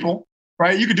group of people,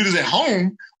 right? You can do this at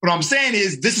home. What I'm saying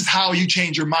is this is how you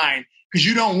change your mind, because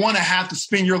you don't want to have to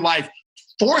spend your life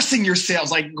forcing yourselves,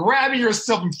 like grabbing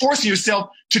yourself and forcing yourself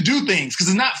to do things, because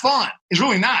it's not fun. It's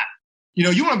really not. You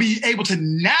want to be able to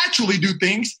naturally do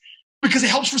things because it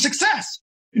helps for success.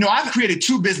 I've created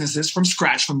 2 businesses from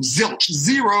scratch, from zilch,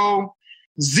 zero,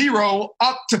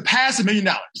 up to past $1 million.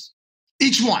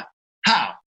 Each one.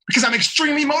 How? Because I'm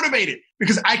extremely motivated,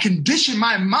 because I condition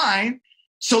my mind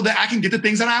so that I can get the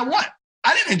things that I want.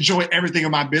 I didn't enjoy everything in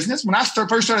my business. When I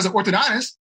first started as an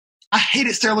orthodontist, I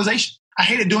hated sterilization. I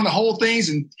hated doing the whole things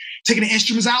and taking the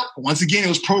instruments out. Once again, it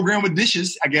was programmed with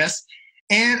dishes, I guess.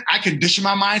 And I conditioned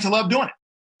my mind to love doing it.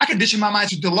 I conditioned my mind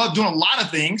to love doing a lot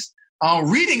of things.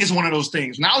 Reading is one of those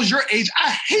things. When I was your age,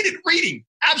 I hated reading,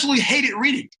 absolutely hated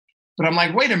reading. But I'm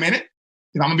like, wait a minute,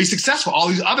 I'm going to be successful. All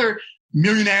these other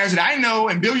millionaires that I know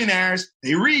and billionaires,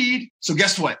 they read. So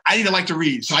guess what? I need to like to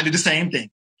read. So I did the same thing.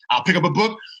 I'll pick up a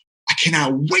book. I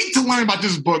cannot wait to learn about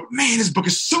this book. Man, this book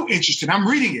is so interesting. I'm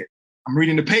reading it. I'm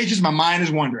reading the pages. My mind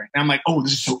is wandering. And I'm like, oh,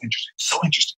 this is so interesting. So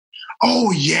interesting.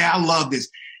 Oh, yeah, I love this.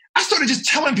 I started just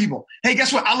telling people, hey,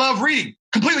 guess what? I love reading.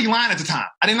 Completely lying at the time.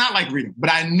 I did not like reading,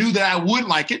 but I knew that I would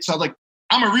like it. So I was like,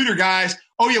 I'm a reader, guys.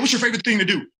 Oh, yeah, what's your favorite thing to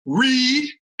do? Read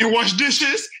and wash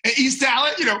dishes and eat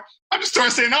salad. I just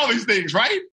started saying all these things,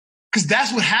 right? Because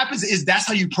that's what happens is that's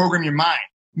how you program your mind.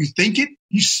 You think it,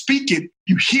 you speak it,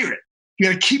 you hear it. You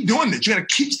got to keep doing this. You got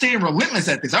to keep staying relentless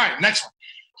at this. All right, next one.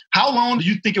 How long do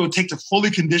you think it would take to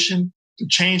fully condition to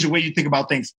change the way you think about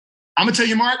things? I'm going to tell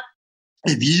you, Mark,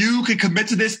 if you could commit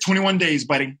to this, 21 days,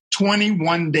 buddy,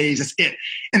 21 days, that's it.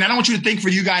 And I don't want you to think, for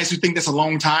you guys who think that's a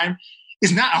long time,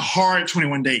 it's not a hard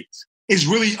 21 days. It's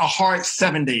really a hard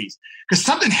 7 days, because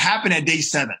something happened at day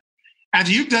 7.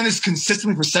 After you've done this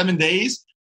consistently for 7 days,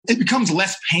 it becomes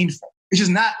less painful. It's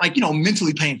just not like,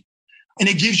 mentally painful. And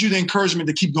it gives you the encouragement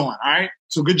to keep going. All right.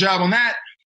 So good job on that.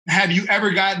 Have you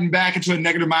ever gotten back into a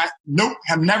negative mind? Nope.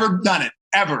 Have never done it.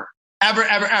 Ever.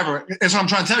 That's what I'm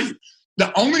trying to tell you.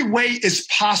 The only way it's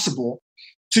possible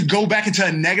to go back into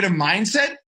a negative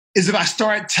mindset is if I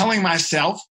start telling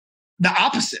myself the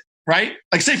opposite, right?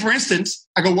 Like say, for instance,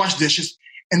 I go wash dishes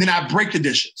and then I break the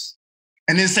dishes.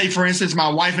 And then say, for instance, my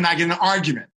wife and I get in an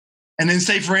argument. And then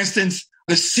say, for instance,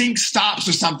 the sink stops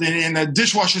or something and the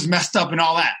dishwasher's messed up and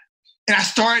all that. And I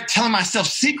start telling myself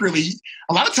secretly,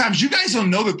 a lot of times you guys don't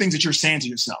know the things that you're saying to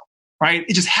yourself, right?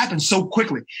 It just happens so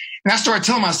quickly. And I started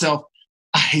telling myself,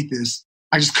 I hate this.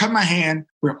 I just cut my hand.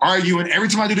 We're arguing. Every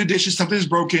time I do the dishes, something is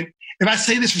broken. If I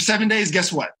say this for 7 days,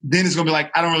 guess what? Then it's going to be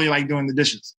like, I don't really like doing the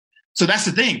dishes. So that's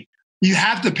the thing. You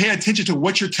have to pay attention to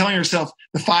what you're telling yourself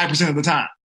the 5% of the time.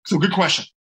 So good question.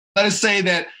 Let us say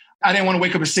that I didn't want to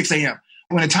wake up at 6 a.m.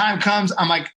 When the time comes, I'm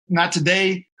like, not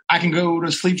today. I can go to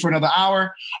sleep for another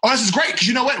hour. Oh, this is great. Because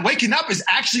you know what? Waking up is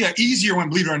actually an easier one,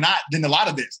 believe it or not, than a lot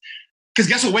of this. Because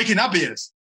guess what waking up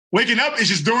is? Waking up is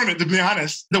just doing it, to be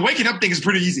honest. The waking up thing is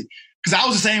pretty easy. Because I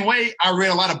was the same way. I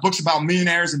read a lot of books about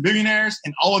millionaires and billionaires,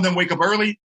 and all of them wake up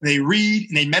early, and they read,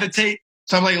 and they meditate.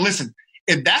 So I'm like, listen,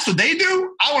 if that's what they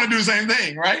do, I want to do the same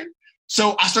thing, right?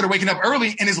 So I started waking up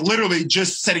early, and it's literally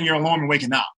just setting your alarm and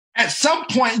waking up. At some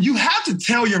point, you have to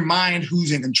tell your mind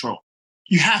who's in control.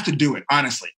 You have to do it,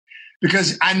 honestly.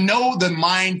 Because I know the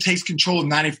mind takes control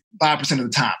 95% of the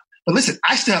time. But listen,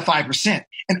 I still have 5%.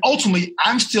 And ultimately,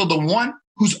 I'm still the one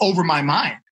who's over my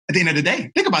mind. at the end of the day.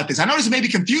 Think about this. I know this may be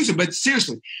confusing, but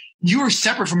seriously, you are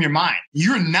separate from your mind.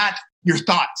 You're not your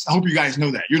thoughts. I hope you guys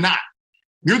know that. You're not.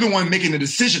 You're the one making the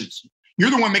decisions.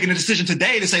 You're the one making the decision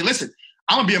today to say, listen,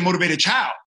 I'm going to be a motivated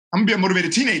child. I'm going to be a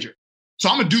motivated teenager. So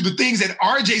I'm going to do the things that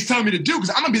RJ's telling me to do because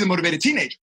I'm going to be the motivated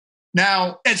teenager.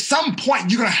 Now, at some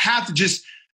point, you're going to have to just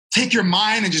take your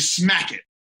mind and just smack it.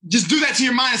 Just do that to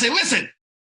your mind and say, listen,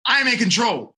 I'm in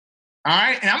control. All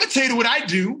right. And I'm going to tell you what I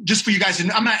do just for you guys to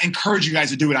know. I'm not encouraging you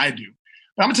guys to do what I do,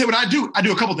 but I'm going to tell you what I do. I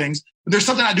do a couple things, but there's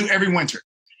something I do every winter.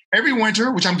 Every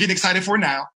winter, which I'm getting excited for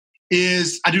now,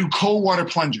 is I do cold water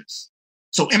plunges.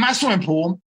 So in my swimming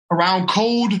pool, around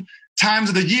cold times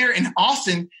of the year in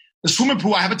Austin, the swimming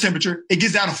pool, I have a temperature. It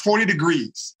gets down to 40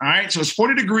 degrees. All right. So it's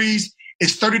 40 degrees.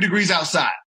 It's 30 degrees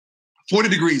outside. 40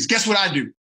 degrees. Guess what I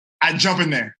do? I jump in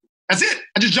there. That's it.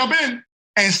 I just jump in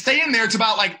and stay in there. It's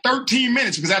about like 13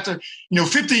 minutes because after,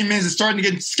 15 minutes, it's starting to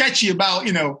get sketchy about,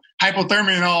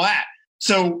 hypothermia and all that.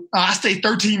 So I stay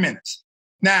 13 minutes.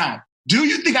 Now, do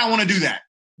you think I want to do that?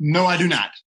 No, I do not.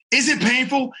 Is it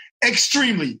painful?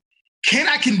 Extremely. Can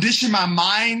I condition my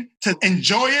mind to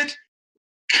enjoy it?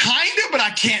 Kind of, but I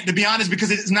can't, to be honest, because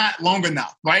it's not long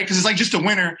enough, right? Because it's like just the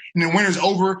winter, and then winter's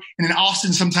over, and in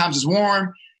Austin sometimes it's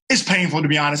warm. It's painful, to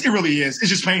be honest. It really is. It's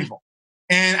just painful.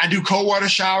 And I do cold water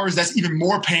showers. That's even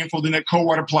more painful than a cold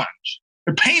water plunge.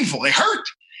 They're painful. They hurt.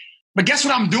 But guess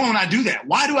what I'm doing when I do that?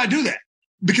 Why do I do that?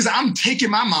 Because I'm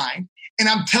taking my mind and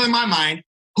I'm telling my mind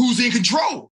who's in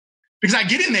control. Because I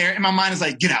get in there and my mind is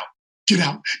like, get out, get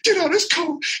out, get out. It's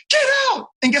cold. Get out.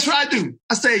 And guess what I do?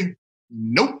 I say,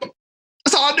 nope.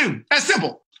 That's all I do. That's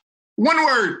simple. One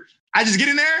word. I just get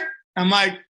in there. I'm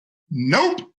like,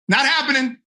 nope, not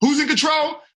happening. Who's in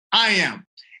control? I am.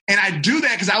 And I do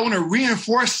that because I want to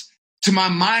reinforce to my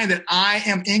mind that I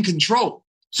am in control.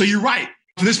 So you're right.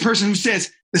 For this person who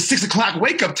says the 6 o'clock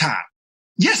wake up time.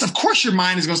 Yes, of course your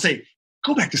mind is going to say,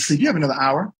 go back to sleep. You have another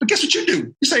hour. But guess what you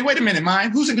do? You say, wait a minute,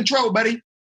 mind. Who's in control, buddy?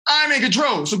 I'm in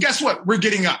control. So guess what? We're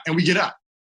getting up and we get up.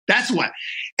 That's what.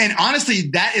 And honestly,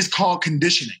 that is called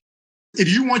conditioning. If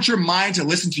you want your mind to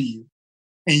listen to you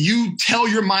and you tell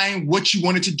your mind what you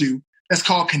want it to do, that's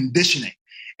called conditioning.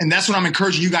 And that's what I'm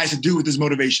encouraging you guys to do with this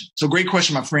motivation. So great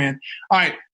question, my friend. All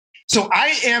right. So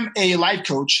I am a life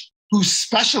coach who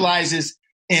specializes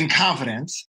in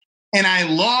confidence, and I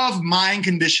love mind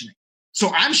conditioning. So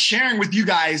I'm sharing with you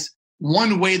guys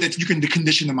one way that you can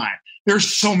condition the mind.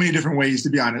 There's so many different ways, to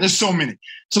be honest. There's so many.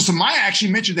 So Samaya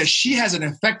actually mentioned that she has an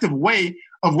effective way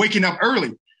of waking up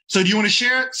early. So do you want to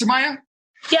share it, Samaya?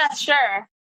 Yeah, sure.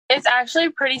 It's actually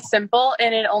pretty simple,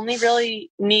 and it only really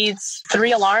needs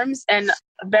 3 alarms and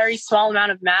a very small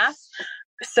amount of math.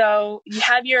 So you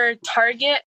have your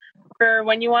target for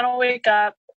when you want to wake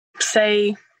up,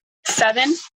 say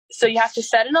 7. So you have to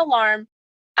set an alarm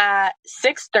at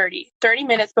 6:30, 30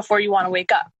 minutes before you want to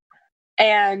wake up.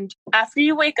 And after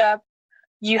you wake up,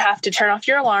 you have to turn off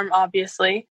your alarm,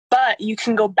 obviously, but you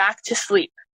can go back to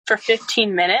sleep for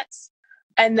 15 minutes.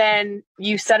 And then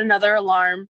you set another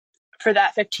alarm for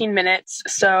that 15 minutes.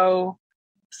 So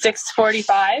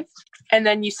 6:45. And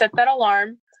then you set that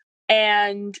alarm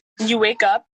and you wake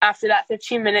up after that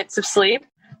 15 minutes of sleep.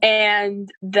 And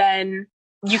then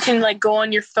you can go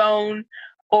on your phone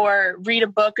or read a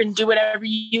book and do whatever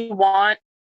you want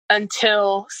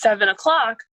until 7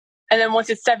 o'clock. And then once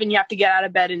it's 7, you have to get out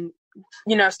of bed and,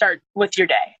 start with your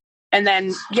day. And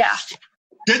then, yeah.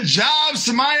 Good job,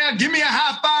 Samaya. Give me a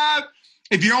high five.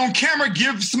 If you're on camera,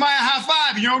 give Samaya a high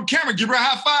five. If you're on camera, give her a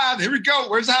high five. Here we go.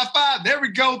 Where's the high five? There we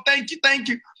go. Thank you. Thank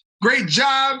you. Great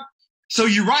job. So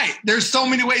you're right. There's so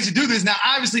many ways to do this. Now,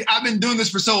 obviously, I've been doing this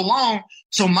for so long.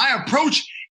 So my approach,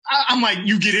 I'm like,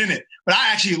 you get in it. But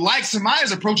I actually like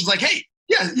Samaya's approach. Is like, hey,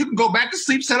 yeah, you can go back to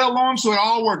sleep, set an alarm, so it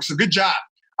all works. So good job.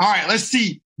 All right, let's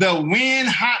see the win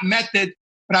hot method.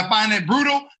 But I find that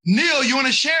brutal. Neil, you want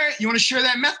to share it? You want to share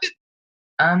that method?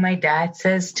 My dad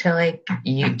says to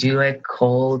you do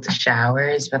cold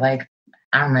showers, but I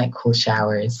don't like cold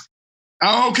showers.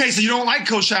 Oh, okay, so you don't like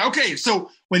cold shower. Okay, so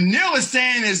what Neil is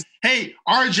saying is, hey,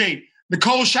 RJ, the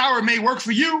cold shower may work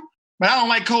for you, but I don't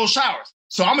like cold showers.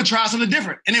 So I'm going to try something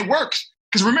different. And it works.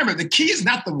 Because remember, the key is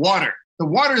not the water. The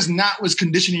water is not what's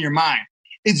conditioning your mind.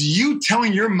 It's you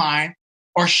telling your mind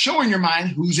or showing your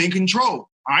mind who's in control.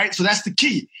 All right, so that's the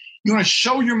key. You want to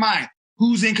show your mind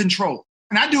who's in control.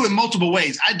 And I do it multiple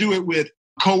ways. I do it with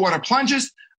cold water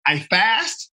plunges. I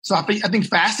fast. So I think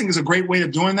fasting is a great way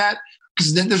of doing that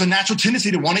because then there's a natural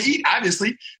tendency to want to eat,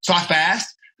 obviously. So I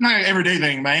fast. Not an everyday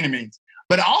thing by any means.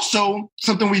 But also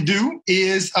something we do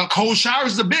is cold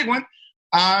showers is a big one.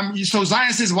 So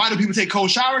Zion says, why do people take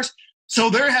cold showers? So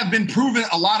there have been proven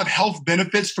a lot of health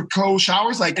benefits for cold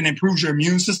showers, like it improves your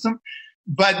immune system.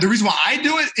 But the reason why I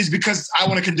do it is because I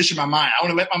want to condition my mind. I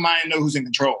want to let my mind know who's in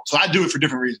control. So I do it for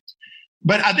different reasons.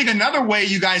 But I think another way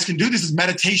you guys can do this is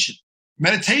meditation.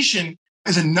 Meditation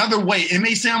is another way. It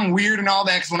may sound weird and all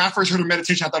that, because when I first heard of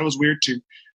meditation, I thought it was weird too.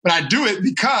 But I do it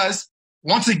because,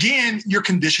 once again, you're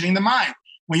conditioning the mind.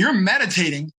 When you're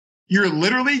meditating, you're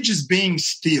literally just being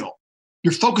still.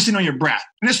 You're focusing on your breath.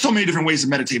 And there's so many different ways to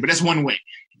meditate, but that's one way.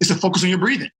 It's to focus on your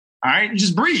breathing. All right? You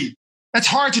just breathe. That's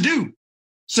hard to do.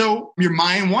 So your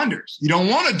mind wanders. You don't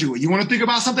want to do it. You want to think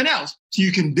about something else. So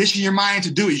you condition your mind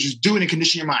to do it. You just do it and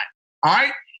condition your mind. All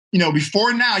right?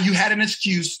 Before now, you had an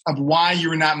excuse of why you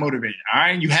were not motivated. All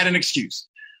right? You had an excuse.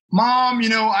 Mom,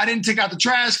 I didn't take out the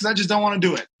trash because I just don't want to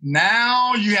do it.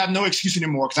 Now you have no excuse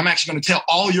anymore, because I'm actually going to tell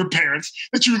all your parents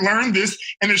that you learned this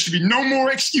and there should be no more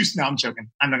excuse. No, I'm joking.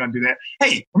 I'm not going to do that.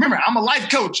 Hey, remember, I'm a life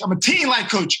coach. I'm a teen life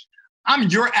coach. I'm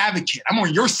your advocate. I'm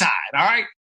on your side. All right?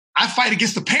 I fight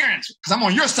against the parents because I'm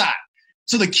on your side.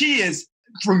 So the key is,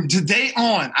 from today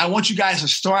on, I want you guys to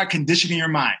start conditioning your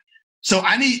mind. So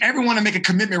I need everyone to make a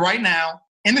commitment right now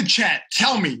in the chat.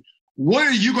 Tell me, what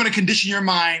are you going to condition your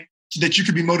mind so that you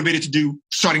can be motivated to do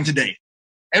starting today?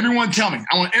 Everyone tell me.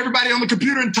 I want everybody on the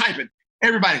computer and type it.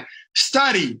 Everybody.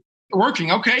 Study.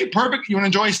 Working. Okay, perfect. You want to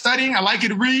enjoy studying? I like you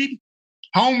to read.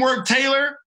 Homework,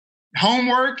 Taylor.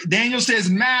 Homework. Daniel says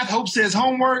math. Hope says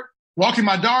homework. Walking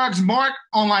my dogs. Mark.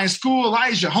 Online school.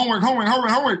 Elijah.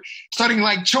 Homework. Starting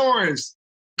like chores.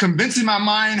 Convincing my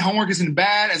mind homework isn't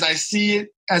bad as I see it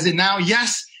as it now.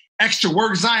 Yes. Extra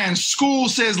work. Zion. School,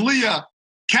 says Leah.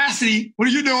 Cassidy, what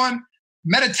are you doing?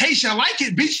 Meditation. I like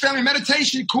it. Beach family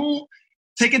meditation. Cool.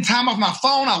 Taking time off my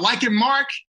phone. I like it, Mark.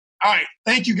 All right.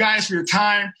 Thank you guys for your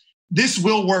time. This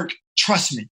will work.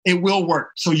 Trust me. It will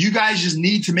work. So you guys just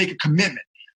need to make a commitment.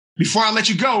 Before I let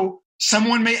you go,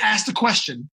 someone may ask the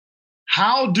question,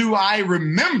 how do I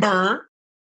remember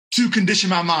to condition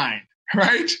my mind?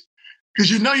 Right?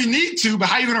 Because you need to, but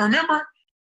how are you going to remember?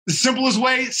 The simplest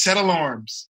way, set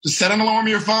alarms. Just set an alarm on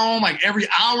your phone, like every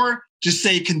hour. Just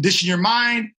say, condition your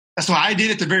mind. That's what I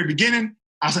did at the very beginning.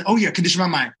 I was like, oh yeah, condition my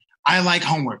mind. I like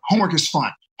homework. Homework is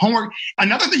fun. Homework.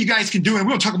 Another thing you guys can do, and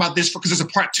we'll talk about this because there's a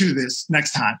part 2 to this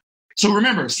next time. So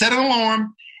remember, set an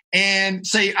alarm and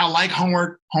say, I like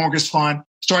homework. Homework is fun.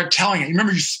 Start telling it.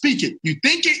 Remember, you speak it. You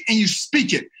think it and you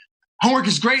speak it. Homework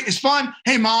is great. It's fun.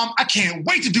 Hey, Mom, I can't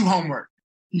wait to do homework.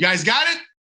 You guys got it?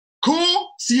 Cool.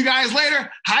 See you guys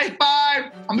later. High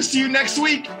five. I'm going to see you next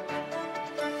week.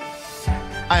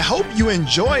 I hope you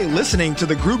enjoy listening to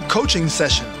the group coaching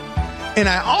session. And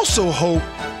I also hope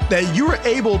that you are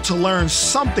able to learn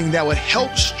something that would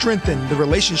help strengthen the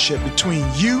relationship between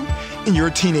you and your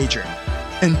teenager.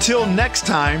 Until next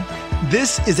time,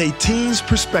 this is a teen's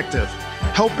perspective,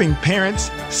 helping parents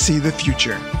see the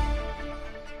future.